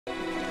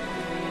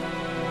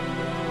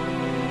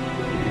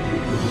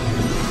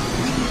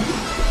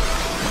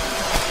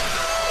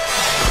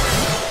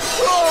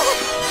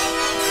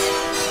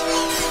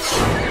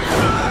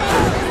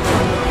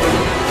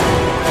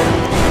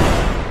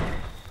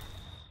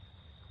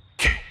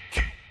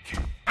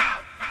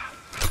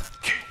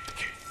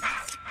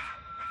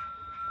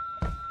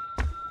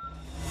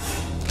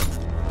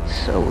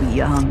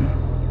young,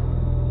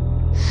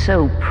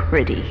 so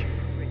pretty.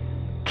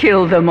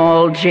 Kill them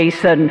all,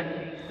 Jason.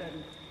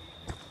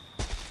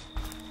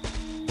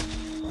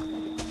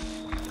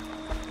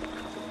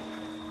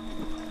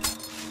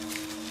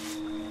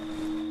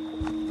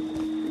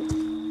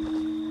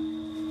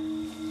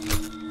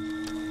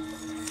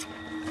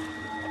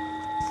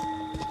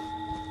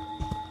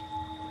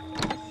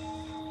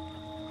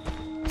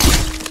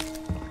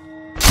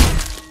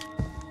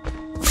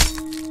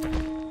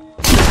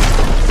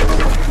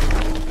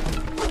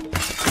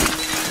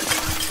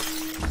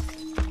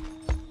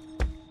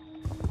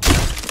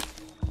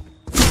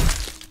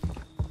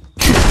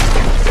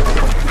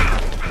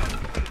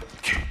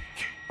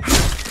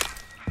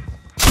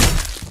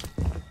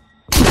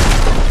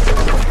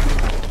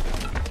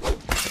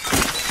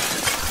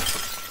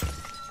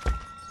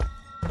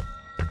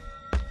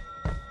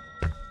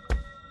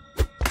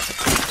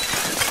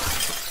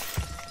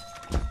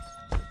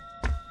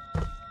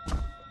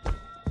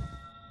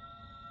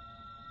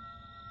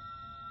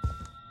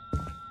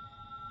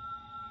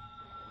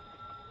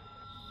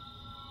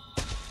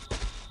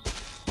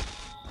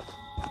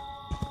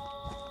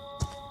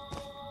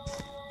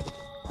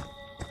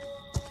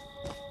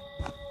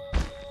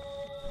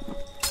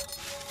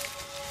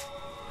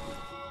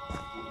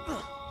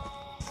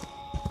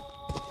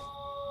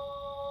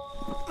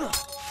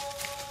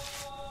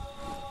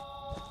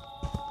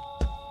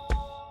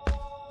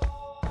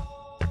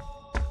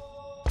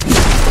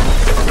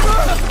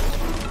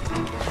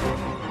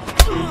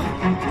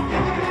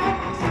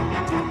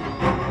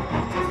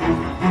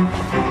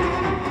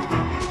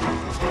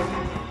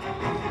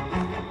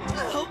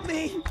 Help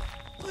me!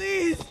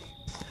 Please!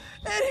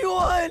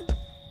 Anyone!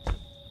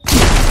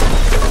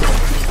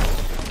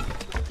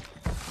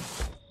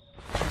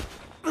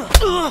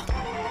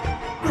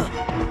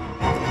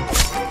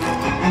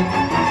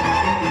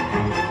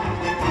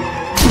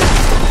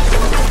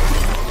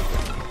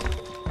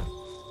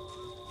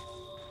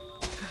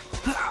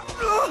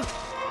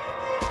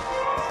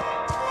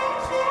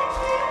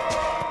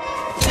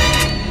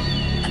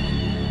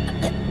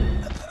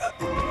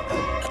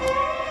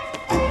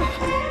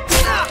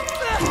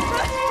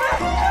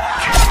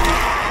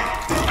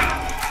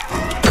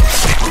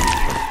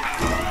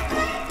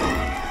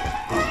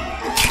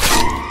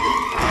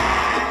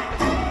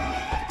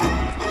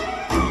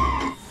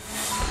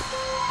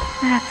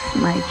 That's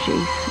my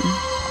Jason.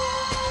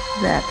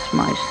 That's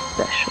my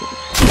special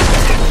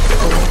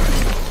boy.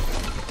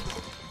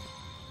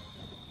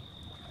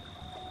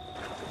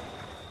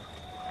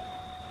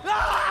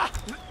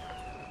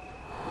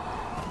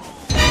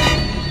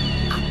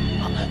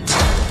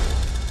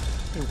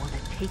 They want to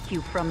take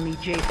you from me,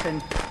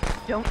 Jason.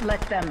 Don't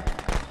let them.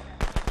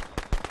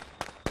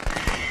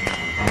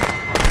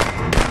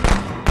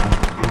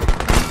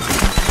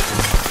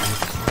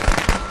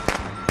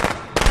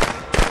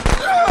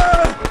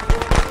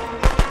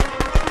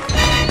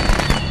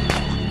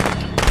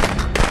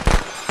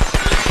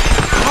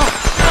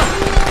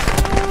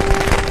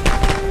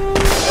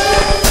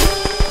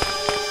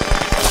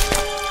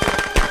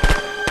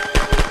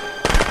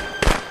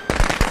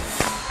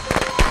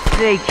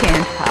 They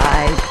can't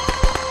hide.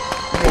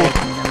 They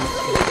know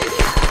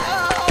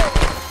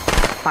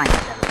to find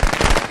them.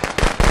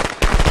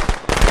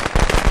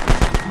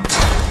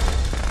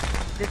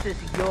 This is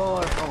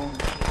your home,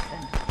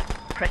 Jason.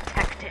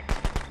 Protect it.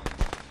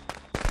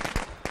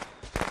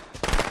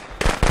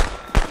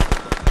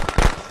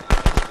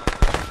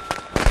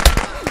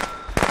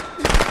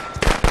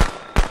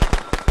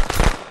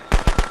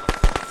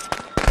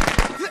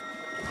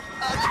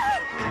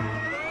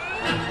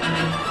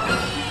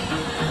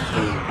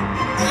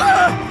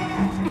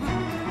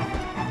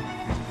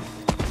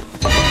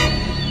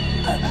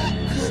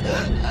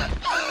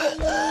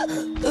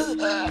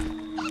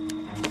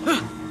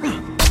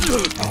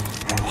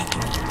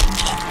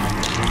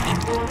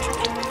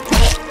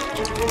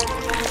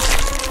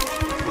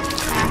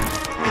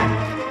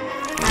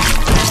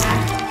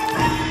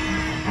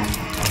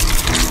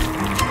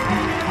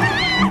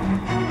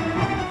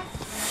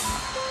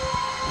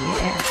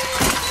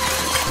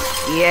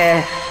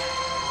 Yes.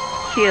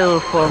 Kill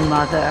for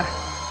Mother.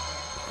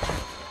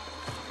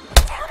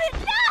 Damn it,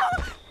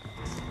 no!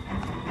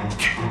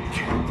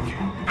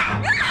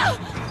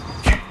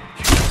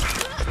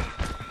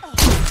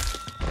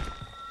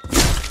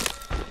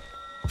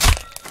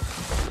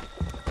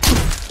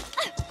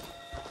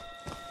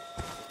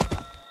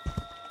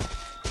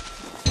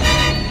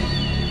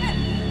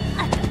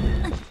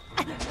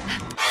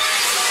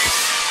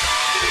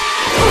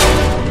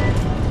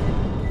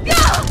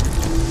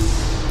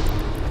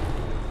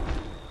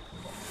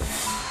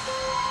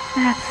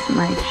 That's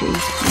my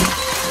Jason.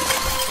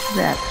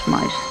 That's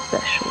my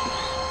special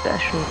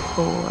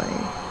boy.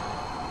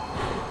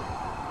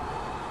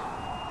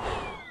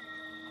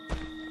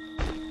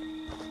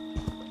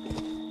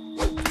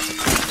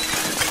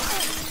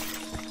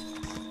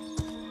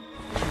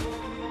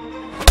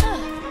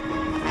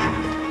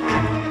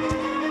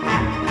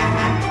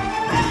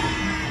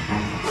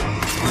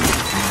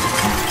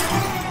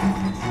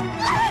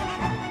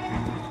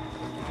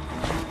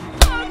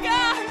 Oh,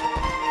 God!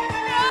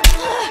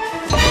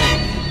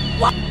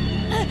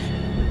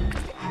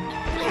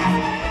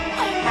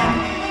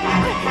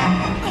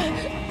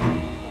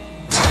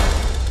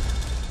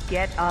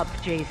 Get up,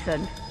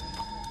 Jason.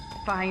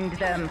 Find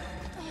them.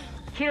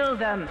 Kill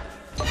them.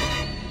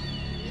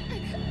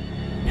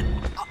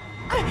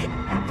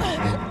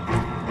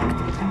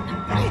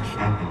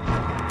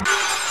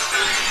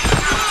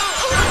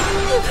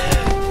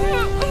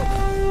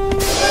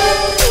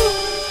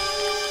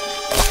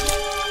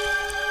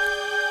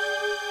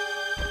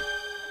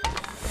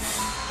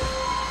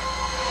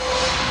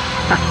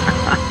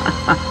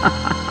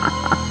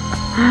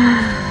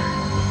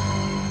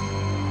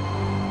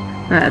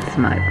 That's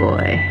my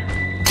boy.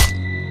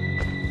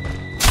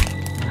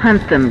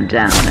 Hunt them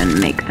down and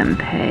make them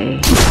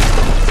pay.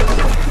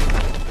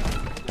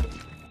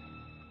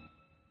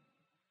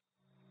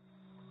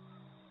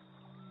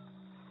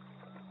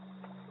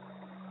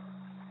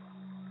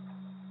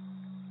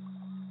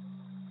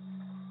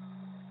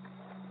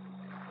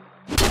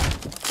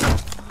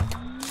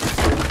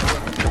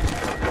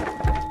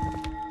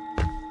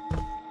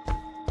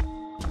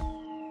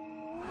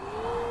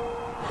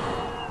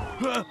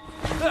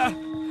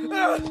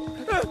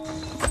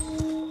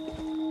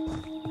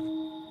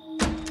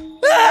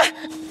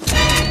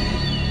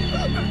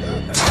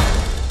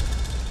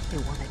 They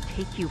want to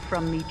take you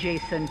from me,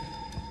 Jason.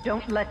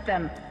 Don't let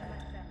them.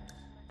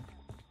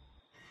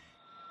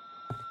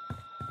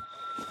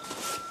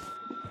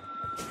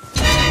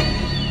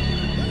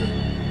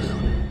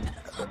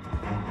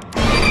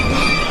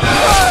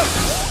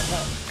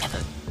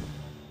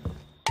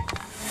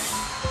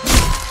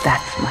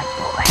 That's my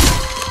boy.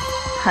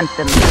 Hunt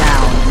them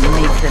down and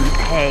make them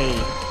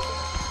pay.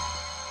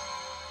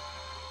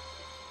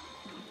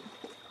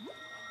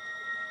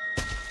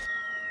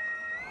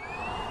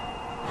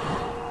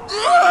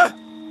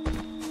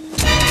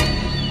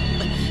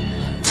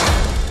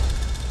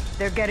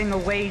 They're getting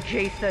away,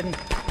 Jason.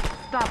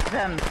 Stop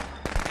them.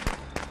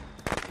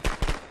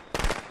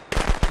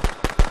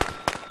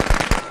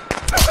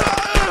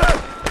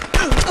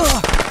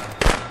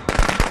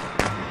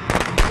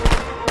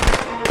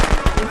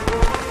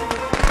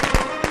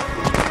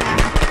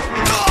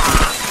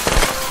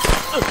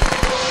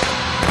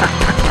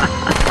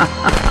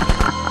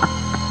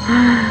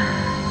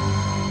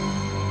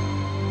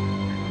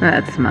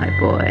 That's my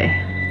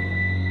boy.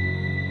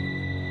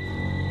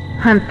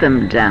 Hunt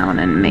them down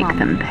and make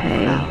them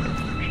pay.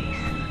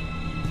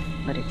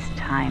 But it's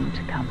time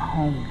to come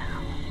home now.